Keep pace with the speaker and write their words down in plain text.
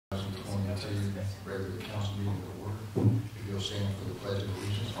continued regular council meeting to order. If you'll stand for the Pledge of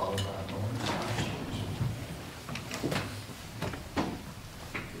Allegiance, followed by a moment of silence.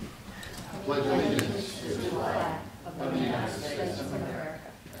 Pledge allegiance to the flag of the United States of America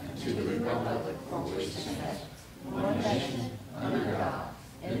and to the republic for which it stands, one nation, under God,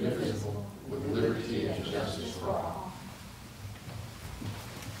 indivisible, with liberty and justice for all.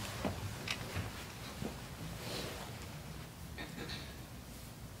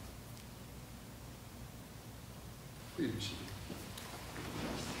 Please be seated.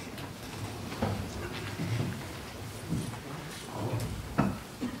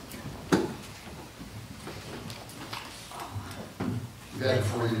 We have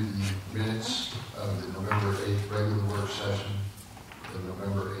before you the minutes of the November 8th regular work session, the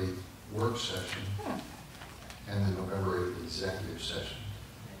November 8th work session, and the November 8th executive session.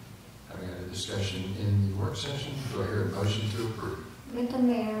 Having had a discussion in the work session, do I hear a motion to approve? Mr.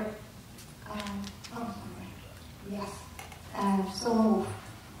 Mayor, yes, so move.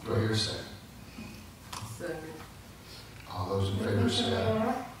 Do I hear a second? Second. All those in favor say aye. Mr.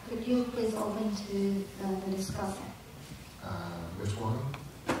 Mayor, could you please open to the discussion? Which one?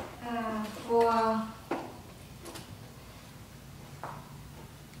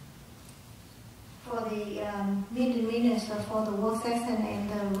 For the meeting minutes for the work session and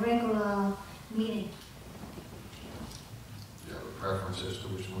the regular meeting. Do you have a preference as to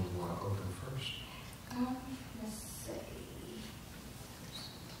which one you want to open first? Let's see.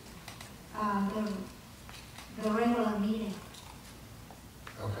 The regular meeting.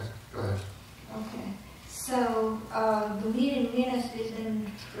 Okay, go ahead. Okay. So the meeting minutes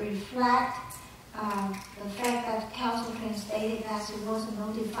didn't reflect the fact that council stated that it was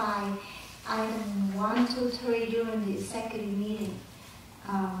notified item 1, 2, 3 during the executive meeting,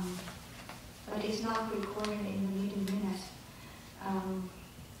 but it's not recorded in the meeting minutes.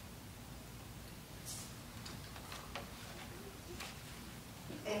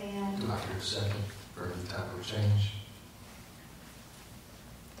 And Do I hear a second for any type of change?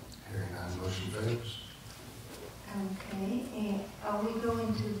 Hearing none, motion fails. okay, and are we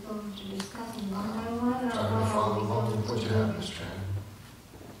going to go to discussing one by one, or Trying to what follow are we along going with what to you do? have, Ms. Tran.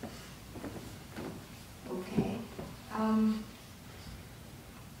 Okay.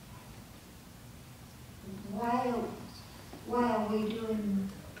 Why are we doing?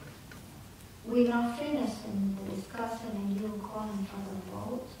 We're not finished in the discussion, and you're calling for the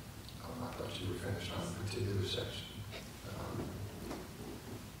vote. I thought you were finished on a particular section.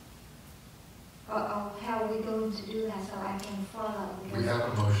 How are we going to do that so I can follow? We have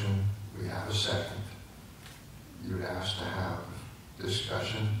a motion, we have a second. You would ask to have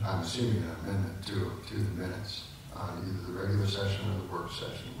discussion, I'm assuming an amendment to the minutes on either the regular session or the work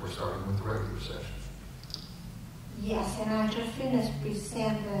session. We're starting with the regular session. Yes, and I just finished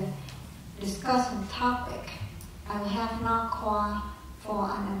present the discussion topic. I have not called for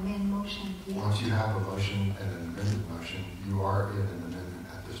an amendment motion yet. Once you have a motion and an amended motion, you are in an amendment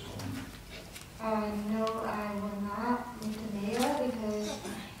at this point. No, I will not, Mr. Mayor, because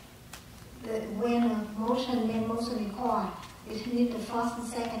when a motion is called, it needs the first and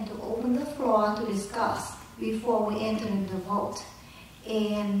second to open the floor to discuss before we enter into the vote.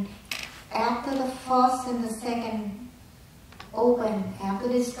 And after the first and the second open, after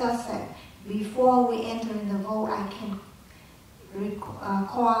discussing, before we enter in the vote, I can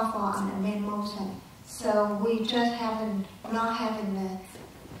call for an amendment motion. So we just not having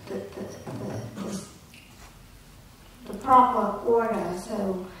the proper order.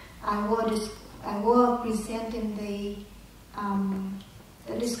 So I will present in the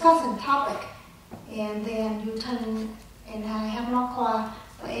discussion topic, and then you turn, and I have not called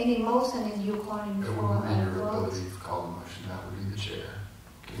for any motion, and you're calling It for wouldn't be a your vote. ability to call the motion, that would be the chair.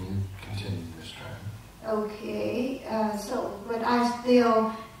 Can you continue, Ms. Tran? Okay, but I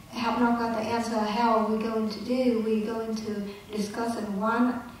still have not got the answer. How are we going to do? We're going to discuss it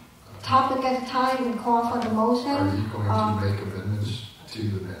one topic at a time and call for the motion. Are you going to make amendments to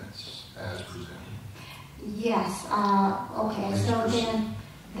the minutes as presented? Yes. Okay. So then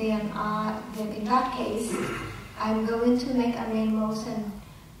in that case, I'm going to make an amendment motion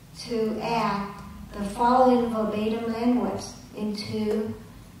to add the following verbatim language into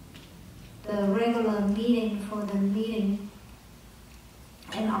the regular meeting for the meeting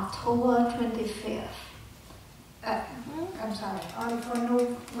on October 25th. I'm sorry, for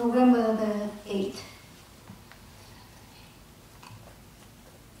November the 8th.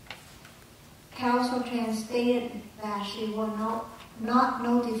 Council stated that she will not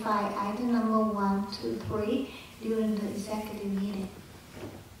notify item number 1, 2, 3 during the executive meeting.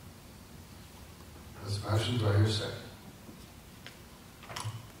 That's a motion, do I hear a second?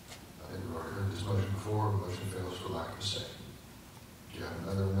 I think we've like a second. Do you have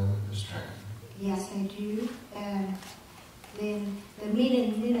another amendment, Ms. Tran? Yes, I do. Then the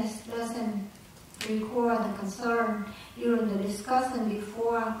meeting minutes doesn't record the concern during the discussion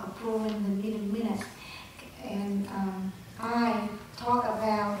before approving the meeting minutes. And I talk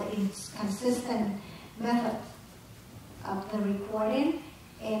about the inconsistent method of the recording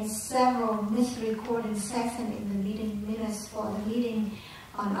and several misrecording sections in the meeting minutes for the meeting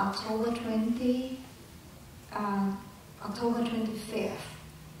on October 25th.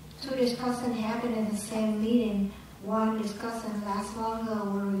 Two discussions happened in the same meeting. One discussion lasts longer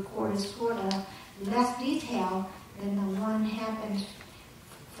were recorded shorter, less detail than the one happened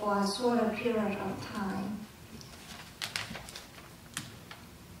for a shorter period of time.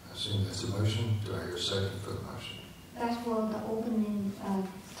 I assume that's a motion. Do I hear a second for the motion? That's what the opening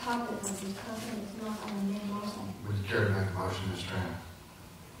topic of discussion is not on the main motion. Would you care to make a motion, Ms. Tran?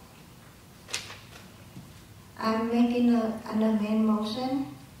 I'm making an main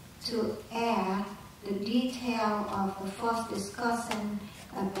motion to add the detail of the first discussion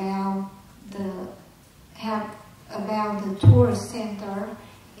about the tourist center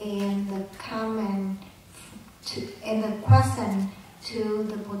and the comment and the question to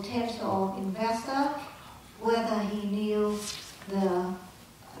the potential investor whether he knew the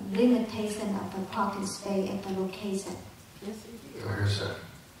limitation of the parking space at the location. Yes, Do I hear a second?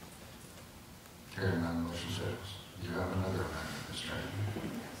 Hearing none, motion fails. You have another amendment, Ms. Tran.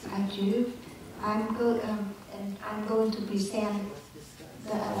 I do. I'm going to present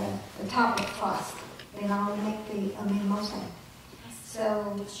the topic first. Then I'll make the main motion.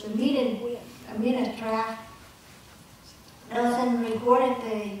 So the minute draft doesn't record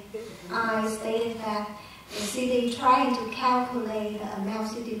the I stated that the city trying to calculate the amount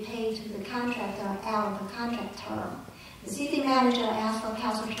city paid to the contractor out of the contract term. The city manager asked for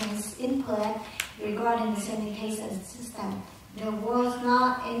Caltrans input regarding the sanitation system. There was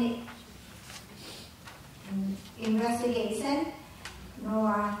not any investigation,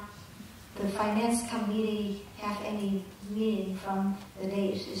 nor the finance committee have any meeting from the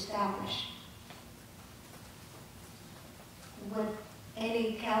date established. Would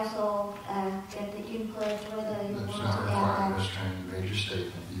any council get the input whether you want That's to not add required, that? Ms. Tran. You made your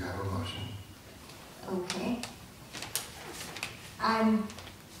statement. You have a motion. Okay. I'm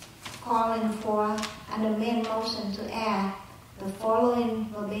calling for an amendment motion to add the following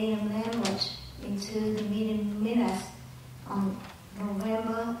verbatim language into the meeting minutes on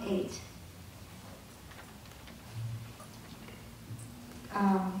November 8th.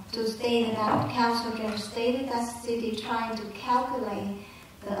 To state that Council stated that city trying to calculate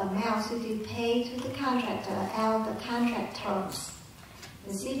the amount city paid to the contractor out of the contract terms.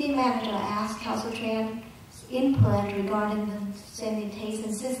 The city manager asked Caltrans input regarding the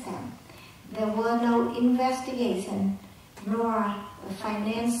sanitation system. There were no investigation, nor the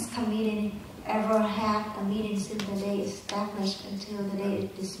finance committee ever had a meeting since the day established until the day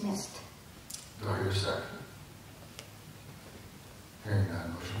dismissed. Do I hear a second? Hearing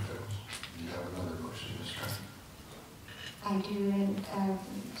none, motion fails. You have another motion, Ms. Tran. I do, and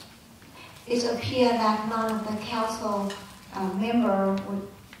it appears that none of the council members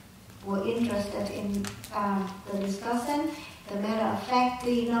were interested in the discussion. The matter of fact,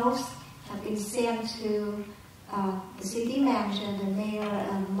 the notes have been sent to the city manager, the mayor,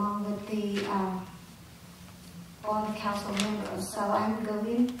 along with all the council members. So I'm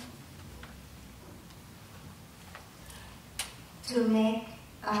going to make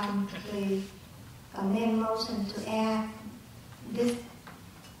the amendment motion to add this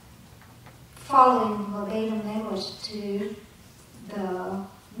following verbatim language to the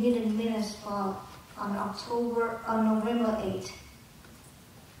meeting minutes for on November 8th.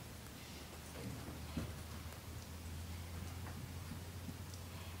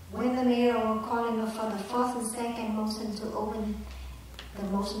 When the mayor was calling for the first and second motion to open the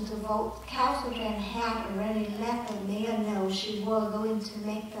motion to vote, Caltrans had already let the mayor know she was going to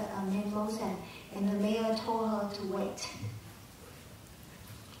make the amendment motion, and the mayor told her to wait.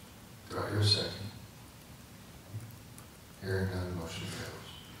 Do I hear a second? Hearing none, motion fails.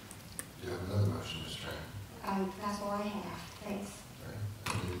 Do you have another motion, Ms. Tran? That's all I have. Thanks. Okay.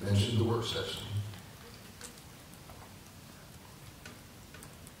 And you mentioned the work session.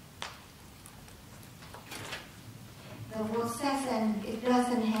 The work session, it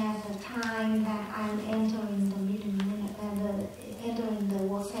doesn't have the time that I'm entering the meeting minute, entering the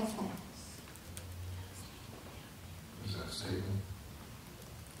work session. Is that a statement?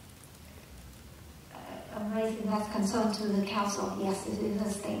 I'm raising that concern to the council. Yes, it is a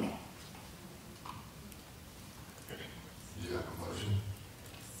statement. Do you have a motion?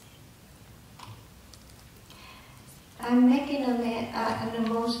 I'm making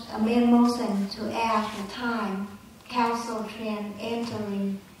a main motion to add the time council can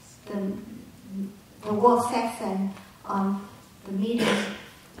entering the work section on the meeting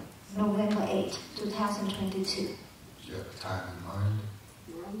November 8, 2022. Do you have a time in mind?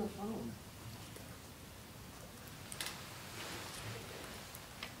 You're on the phone.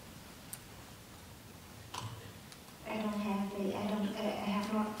 I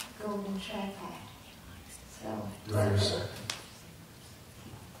have not golden track pad. So. Do I hear a second?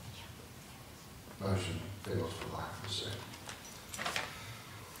 Motion fails for lack of a second.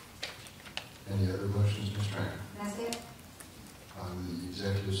 Any other motions, Ms. Tran? That's it? On the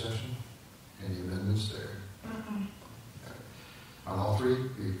executive session? Any amendments there? Okay. On all three,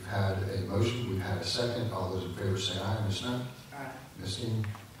 we've had a motion, we've had a second. All those in favor say aye. Ms. Knight? Aye. Ms. Dean?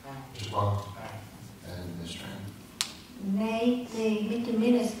 Aye. Mr. Bach? Aye. And Ms. Tran? Nay, the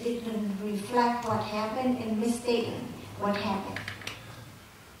minutes didn't reflect what happened and misstated what happened.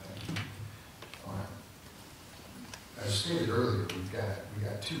 All right. As stated earlier, we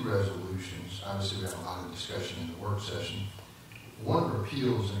got two resolutions. Obviously, we had a lot of discussion in the work session. One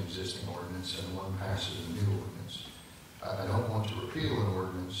repeals an existing ordinance and one passes a new ordinance. I don't want to repeal an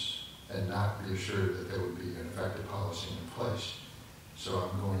ordinance and not be assured that there would be an effective policy in place. So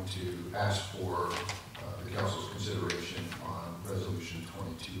I'm going to ask for the council's consideration on resolution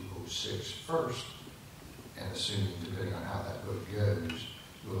 2206 first, and assuming, depending on how that vote goes,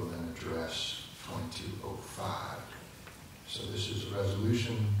 we'll then address 2205. So this is a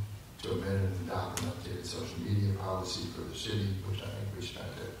resolution to amend and adopt an updated social media policy for the city, which I think we spent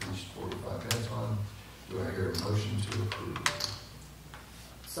at least 45 minutes on. Do I hear a motion to approve?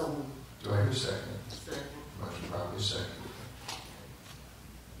 So. Do I hear a second? Second. Motion properly second.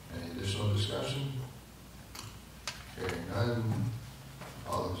 Any additional discussion? Hearing none.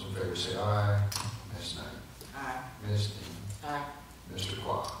 All those in favor say aye. Ms. Knight? Aye. Ms. Dean? Aye. Mr.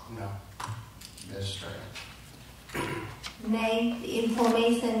 Quah? No. Ms. Tran? Nay, the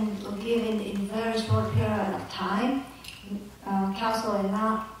information was given in very short period of time. Council is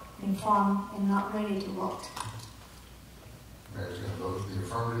not informed and not ready to vote. Mayor's going to vote the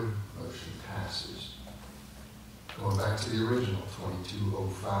affirmative. Motion passes. Going back to the original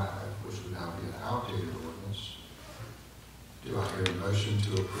 2205, which would now be an outdated ordinance. Do I hear a motion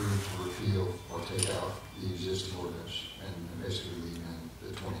to approve, to repeal, or take out the existing ordinance and basically leave in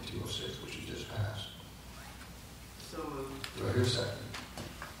the 2206, which you just passed? So moved. Do I hear a second?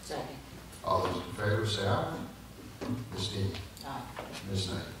 Second. All those in favor say aye. Ms. Dean? Aye. Ms.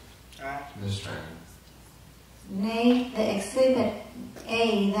 Knight? Aye. Ms. Tran? Nay, the exhibit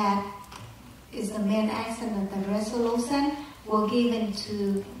A, that is the main action of the resolution, were given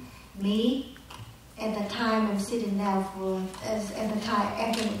to me at the time I'm sitting there at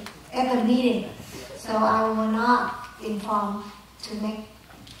the meeting. So I will not inform to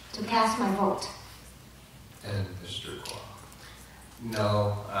cast my vote. And Mr. Quah?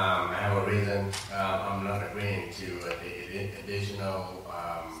 No, I have a reason. I'm not agreeing to the additional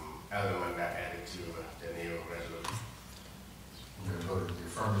element that added to the new resolution. I'm going to vote in the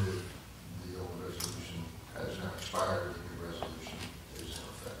affirmative. The old resolution has now expired. The new resolution is in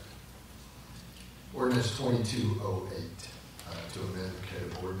effect. Ordinance 2208 to amend the Code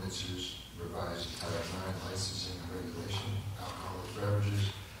of Ordinances, revised Title 9 licensing and regulation of alcoholic beverages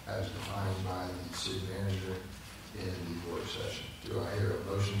as defined by the city manager in the work session. Do I hear a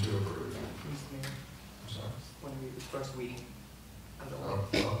motion to approve? Mr. Mayor, I'm sorry. when we read the first reading of the Oh,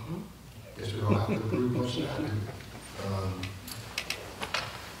 ordinance. well, guess we don't have to approve much of that, do we?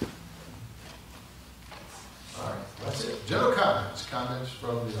 All right, that's it. General comments. Comments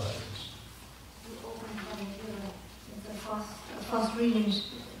from the audience. The first reading is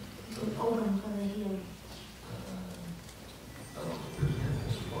open for the hearing. I don't think there's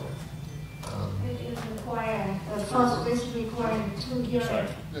any support. It is required, the first is required 2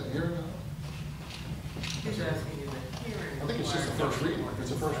 hearings. The hearing? He's asking you the hearing. I think it's just the first reading. If it's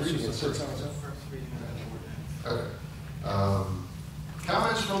the first reading, it's six hours. First reading of the ordinance. Okay.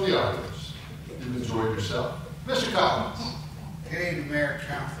 Comments from the audience. You've enjoyed yourself. Mr. Collins. Good evening, Mayor,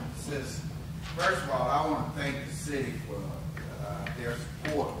 Council, citizens. First of all, I want to thank the city for their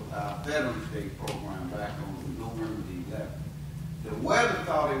support of our Veterans Day program back on November the 11th. The weather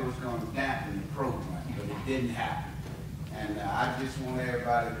thought it was going to dampen the program, but it didn't happen. And I just want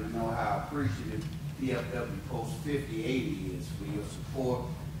everybody to know how appreciative VFW Post 5080 is for your support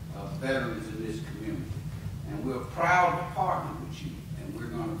of veterans in this community. And we're proud to partner with you, and we're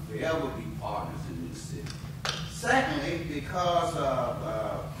going to forever be partners in this city. Secondly, because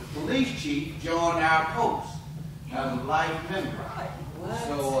the police chief joined our post as a life member.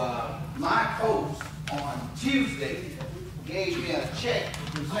 So my post on Tuesday gave me a check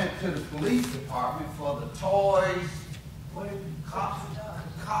to present to the police department for the toys. What is it? Cops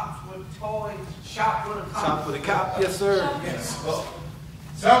with toys. Shop with a cop. Shop with a cop, yes, sir. Yes.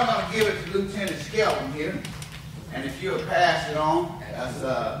 So I'm going to give it to Lieutenant Skelton here. And if you'll pass it on, that's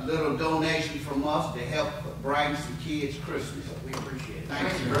a little donation from us to help bring some kids Christmas. We appreciate it.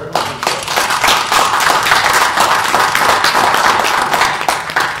 Thank you very much.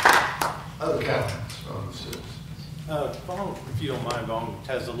 Other comments from the citizens? Vaughn, if you don't mind, Vaughn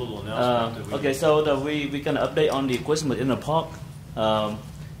has a little announcement. That Okay, so we can update on the Christmas in the park.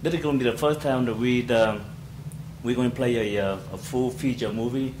 This is going to be the first time that we're going to play a full feature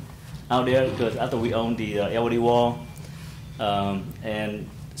movie out there, because after we own the LED wall. And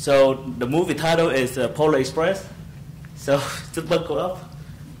so the movie title is Polar Express. So just buckle up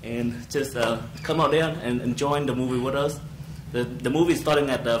and just come out there and join the movie with us. The movie is starting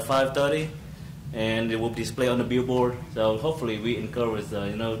at 5:30, and it will be displayed on the billboard. So hopefully we encourage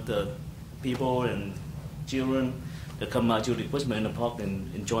the people and children to come out to the Christmas in the park and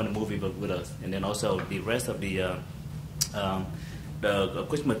enjoy the movie with us. And then also the rest of the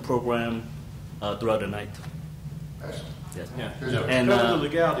Christmas program throughout the night. Excellent. Yes. Yeah. And cover the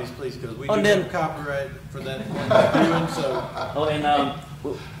legalities, please, because we do then- have copyright for that viewing. So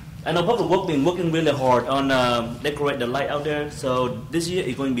I know Public Works been working really hard on decorate the light out there. So this year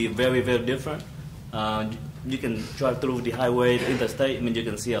it's going to be very, very different. You can drive through the highway, the interstate. I mean, you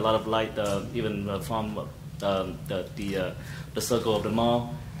can see a lot of light, even from the circle of the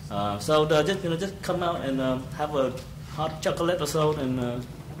mall. So just come out and have a hot chocolate or so, and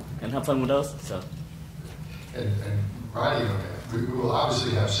have fun with us. So. And riding on that, we will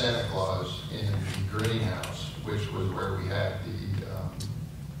obviously have Santa Claus in the greenhouse, which was where we had the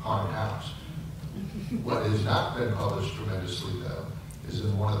haunted house. What has not been published tremendously, though, is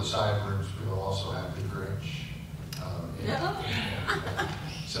in one of the side rooms we will also have the Grinch.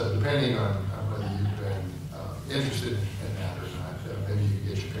 So depending on whether you've been interested in that or not, maybe you can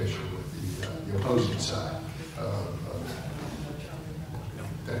get your picture with the opposing side.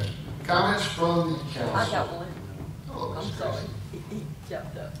 Thank you. Comments from the council? I got one. Oh, I'm Ms. sorry. Gracie. He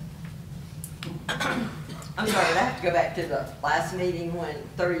jumped up. I'm sorry, I have to go back to the last meeting when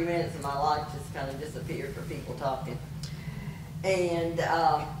 30 minutes of my life just kind of disappeared for people talking. And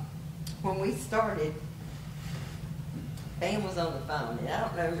when we started, Pam was on the phone, and I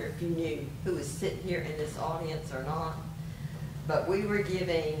don't know if you knew who was sitting here in this audience or not, but we were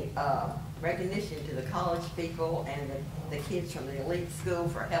giving recognition to the college people and the kids from the elite school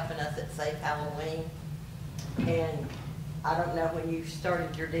for helping us at Safe Halloween. And I don't know when you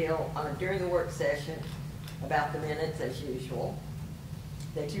started your deal during the work session about the minutes as usual,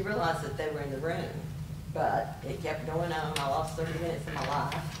 that you realized that they were in the room. But it kept going on. I lost 30 minutes of my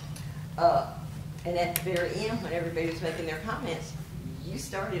life. And at the very end, when everybody was making their comments, you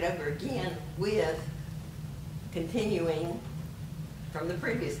started over again with continuing from the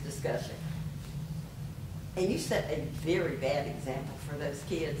previous discussion. And you set a very bad example for those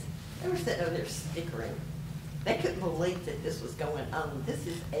kids. They were sitting over there snickering. They couldn't believe that this was going on. This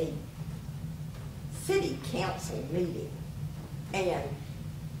is a city council meeting. And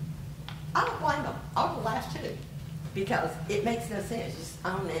I don't blame them. I would laugh too, because it makes no sense. Just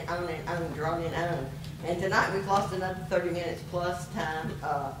on and on and on, droning on. And tonight we've lost another 30 minutes plus time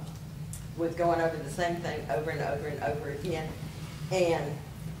with going over the same thing over and over and over again. And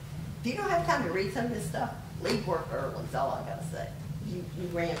if you don't have time to read some of this stuff, leave work early is all I gotta say. You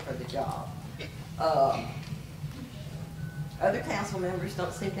ran for the job. Other council members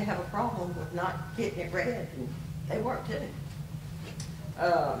don't seem to have a problem with not getting it read, and they work too.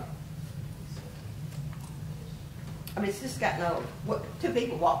 I mean, it's just gotten old. Two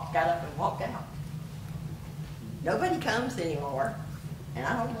people got up and walked out. Nobody comes anymore, and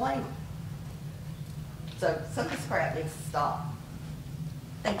I don't blame them. So some of this crap needs to stop.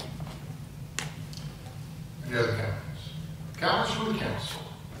 Thank you. Any other comments? Comments from the council?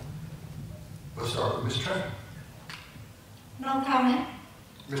 We'll start with Ms. Trent. No comment.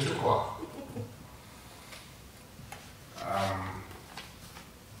 Mr. Quah.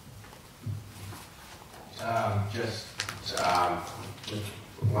 Just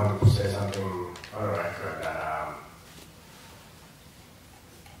wanted to say something on the record that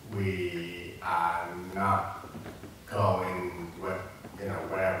we are not going,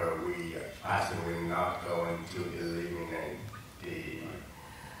 wherever we asking, we're not going to eliminate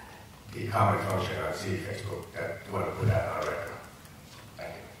the comment function on city Facebook. That we want to put that on the record.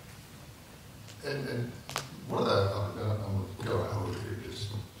 Thank you. And one of the, I'm going to go out over here just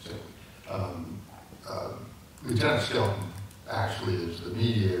say, Lieutenant Skelton actually is the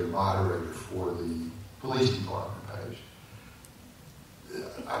mediator, moderator for the police department page.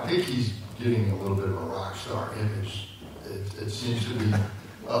 I think he's getting a little bit of a rock star image. It seems to be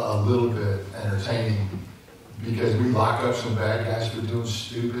a little bit entertaining because we lock up some bad guys for doing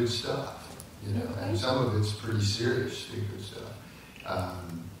stupid stuff, you know, and some of it's pretty serious, stupid stuff.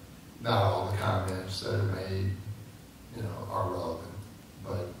 Not all the comments that are made, you know, are relevant,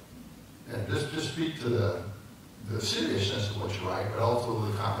 but just speak to the seriousness of what you write, but also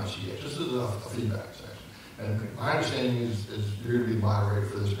the comments you get, just as a feedback section. And my understanding is you're going to be the moderator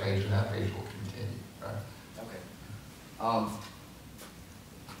for this page, and that page will continue, right? Okay.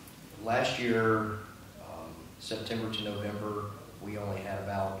 Last year, September to November, we only had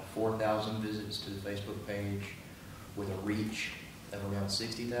about 4,000 visits to the Facebook page with a reach of around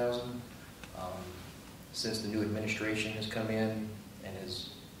 60,000. Since the new administration has come in and has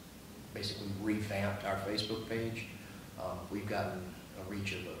basically revamped our Facebook page, we've gotten a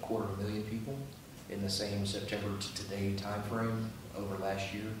reach of 250,000 people in the same September to today time frame over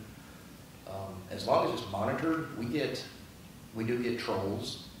last year. As long as it's monitored, we do get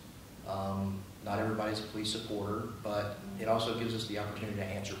trolls. Not everybody's a police supporter, but it also gives us the opportunity to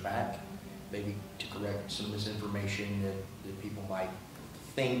answer back, maybe to correct some misinformation that people might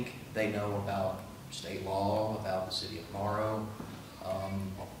think they know about state law, about the city of Morrow.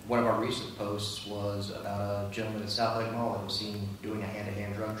 One of our recent posts was about a gentleman in South Lake Mall that was seen doing a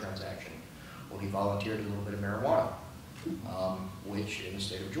hand-to-hand drug transaction. Well, he volunteered a little bit of marijuana, which in the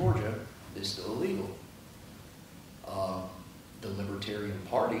state of Georgia is still illegal. The Libertarian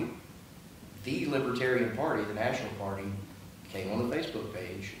Party, the National Party, came on the Facebook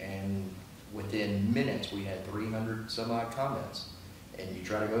page, and within minutes we had 300 some odd comments. And you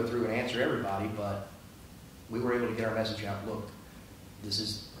try to go through and answer everybody, but we were able to get our message out. Look, this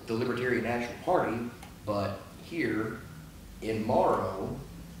is the Libertarian National Party, but here in Morrow,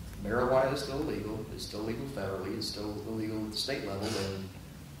 marijuana is still illegal. It's still legal federally. It's still illegal at the state level. And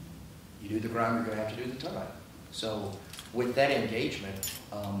you do the crime, you're going to have to do the time. So with that engagement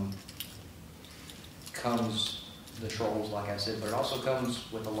comes the trolls, like I said, but it also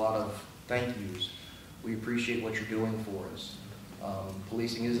comes with a lot of thank yous. We appreciate what you're doing for us.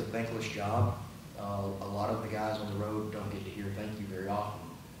 Policing is a thankless job. A lot of the guys on the road don't get to hear thank you very often.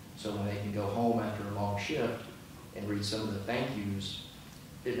 So when they can go home after a long shift and read some of the thank yous,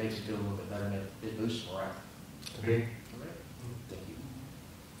 it makes you feel a little bit better, and it boosts morale. Okay. Thank you.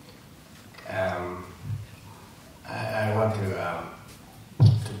 I want to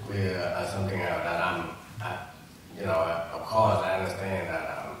clear something out that of course I understand that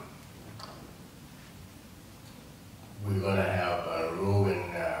we're going to have a rule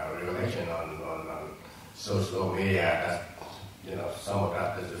and regulation on social media. That's, some of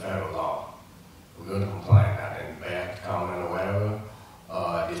that is the federal law. We're going to comply with that, and bad comment or whatever,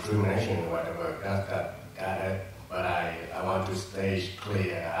 discrimination or whatever, got it. But I want to state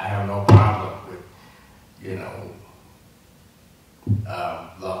clear, I have no problem with,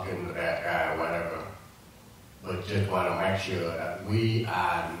 blocking the bad guy or whatever. But just want to make sure that we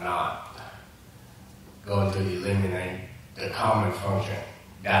are not going to eliminate the common function.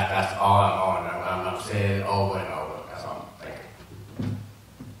 That's all I'm on. I'm saying it over and over. That's all. Thank you.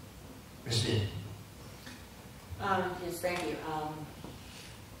 Christine. Yes, thank you.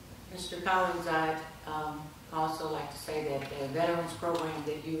 Mr. Collins, I'd also like to say that the veterans program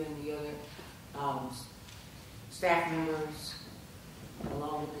that you and the other staff members,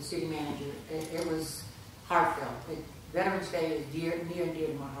 along with the city manager, it was heartfelt. Veterans Day is near and dear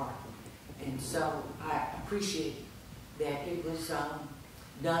to my heart. And so I appreciate that it was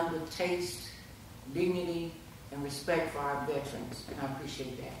done with taste, dignity, and respect for our veterans, and I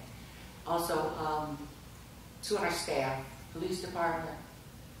appreciate that. Also, to our staff, police department,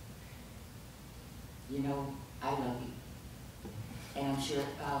 I love you. And I'm sure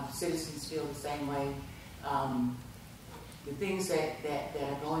citizens feel the same way. The things that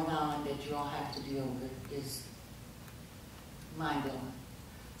are going on that you all have to deal with is mind-blowing.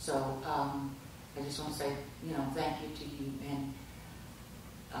 So I just want to say, thank you to you, and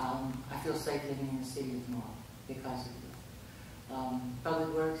I feel safe living in the city of Morrow because of you.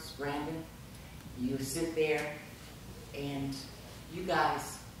 Public Works, Brandon, you sit there, and you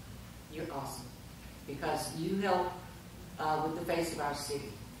guys, you're awesome because you help with the face of our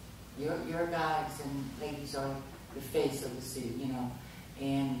city. Your guys and ladies are the face of the city,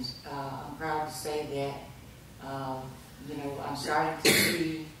 and I'm proud to say that, I'm starting to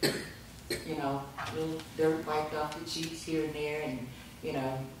see, little dirt wiped off the cheeks here and there, and,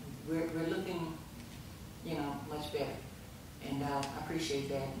 we're looking, much better. And I appreciate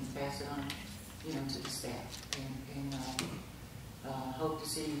that and pass it on, to the staff. And hope to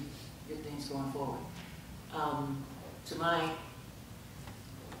see good things going forward. To my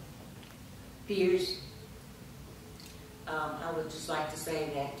peers, I would just like to say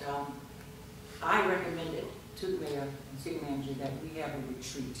that I recommended to the mayor and city manager that we have a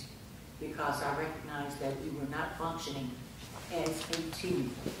retreat because I recognized that we were not functioning as a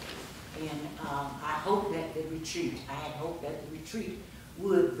team. And I hope that the retreat, I had hoped that the retreat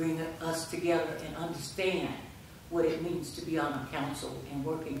would bring us together and understand what it means to be on a council and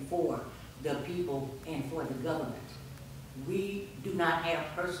working for the people and for the government. We do not have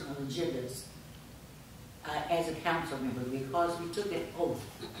personal agendas as a council member because we took an oath.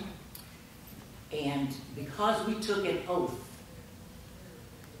 And because we took an oath,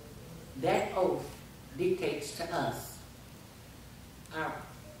 that oath dictates to us our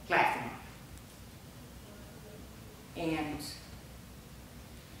platform. And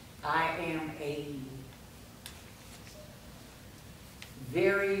I am a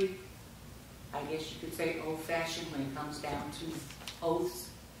very, I guess you could say, old-fashioned when it comes down to oaths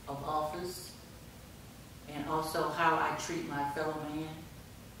of office and also how I treat my fellow man.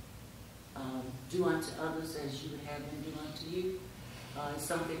 Do unto others as you would have them do unto you. It's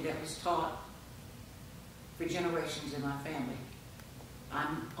something that was taught for generations in my family.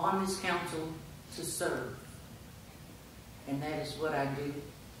 I'm on this council to serve, and that is what I do,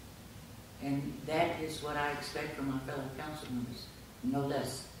 and that is what I expect from my fellow council members, no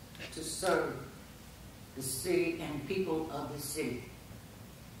less, to serve the city and people of the city.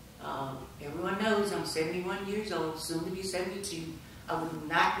 Everyone knows I'm 71 years old, soon to be 72. I would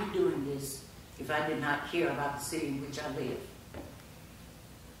not be doing this if I did not care about the city in which I live.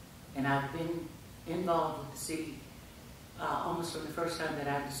 And I've been involved with the city almost from the first time that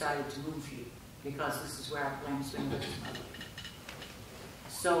I decided to move here, because this is where I plan to spend the rest of my life.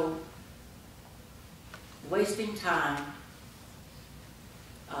 So, wasting time,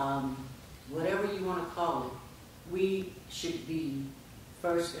 whatever you want to call it, we should be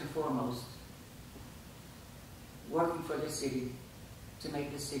first and foremost working for the city to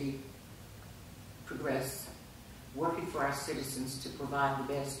make the city progress, working for our citizens to provide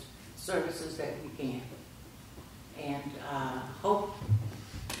the best services that we can, and hope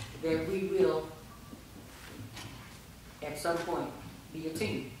that we will at some point be a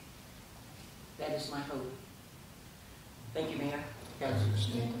team. That is my hope. Thank you, Mayor.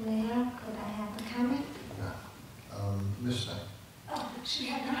 Mr. Mayor, could I have a comment? Yeah. Ms. Stein, Oh, she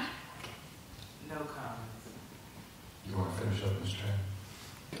had not. No comments. you want to finish up, Ms. Tran?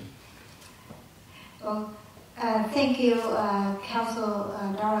 Well, thank you, Council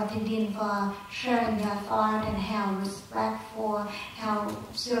Dorothy Dean, for sharing your thought and how respectful, how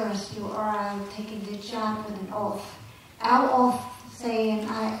serious you are taking the job with an oath. Our oath saying,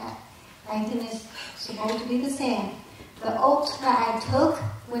 I think it's supposed to be the same. The oath that I took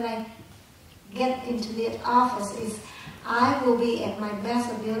when I get into the office is I will be at my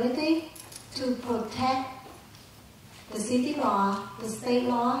best ability to protect the city law, the state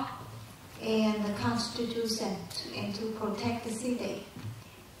law, and the Constitution, and to protect the city.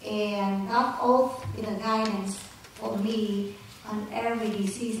 And that oath is a guidance for me on every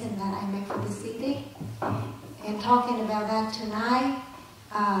decision that I make for the city. And talking about that tonight,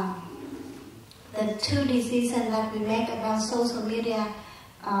 the two decisions that we make about social media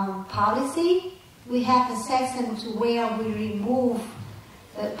policy, we have a section to where we remove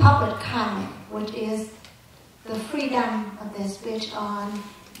the public comment, which is the freedom of the speech on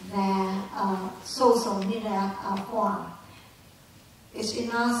the social media forum. It's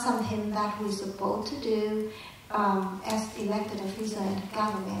not something that we're supposed to do as elected officials in the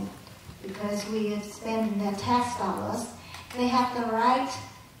government, because we are spending their tax dollars. They have the right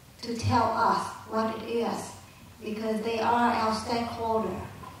to tell us what it is, because they are our stakeholder.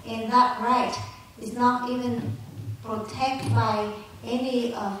 And that right is not even protected by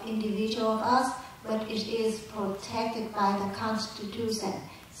any individual of us, but it is protected by the Constitution.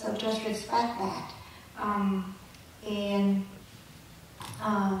 So just respect that.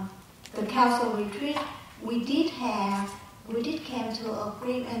 The council retreat, we did come to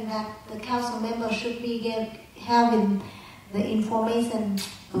agreement that the council members should be having the information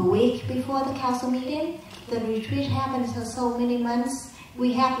a week before the council meeting. The retreat happens for so many months.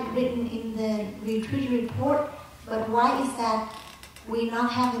 We have it written in the retreat report, but why is that we're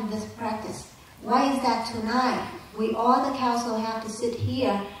not having this practice? Why is that tonight we all the council have to sit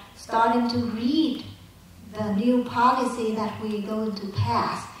here starting to read the new policy that we're going to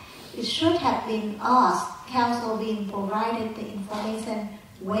pass? It should have been us, council, being provided the information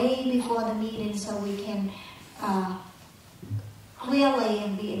way before the meeting so we can clearly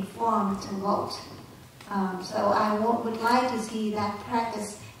and be informed to vote. So I would like to see that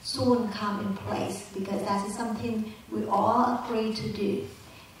practice soon come in place because that is something we all agree to do.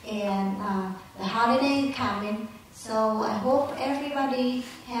 And the holiday is coming, so I hope everybody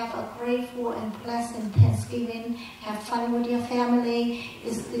have a grateful and pleasant Thanksgiving. Have fun with your family.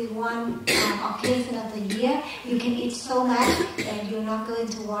 It's the one occasion of the year you can eat so much that you're not going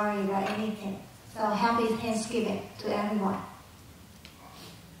to worry about anything. So happy Thanksgiving to everyone.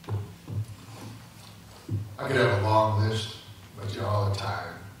 I could have a long list, but y'all are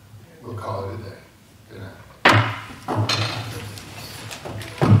tired. We'll call it a day. Good night.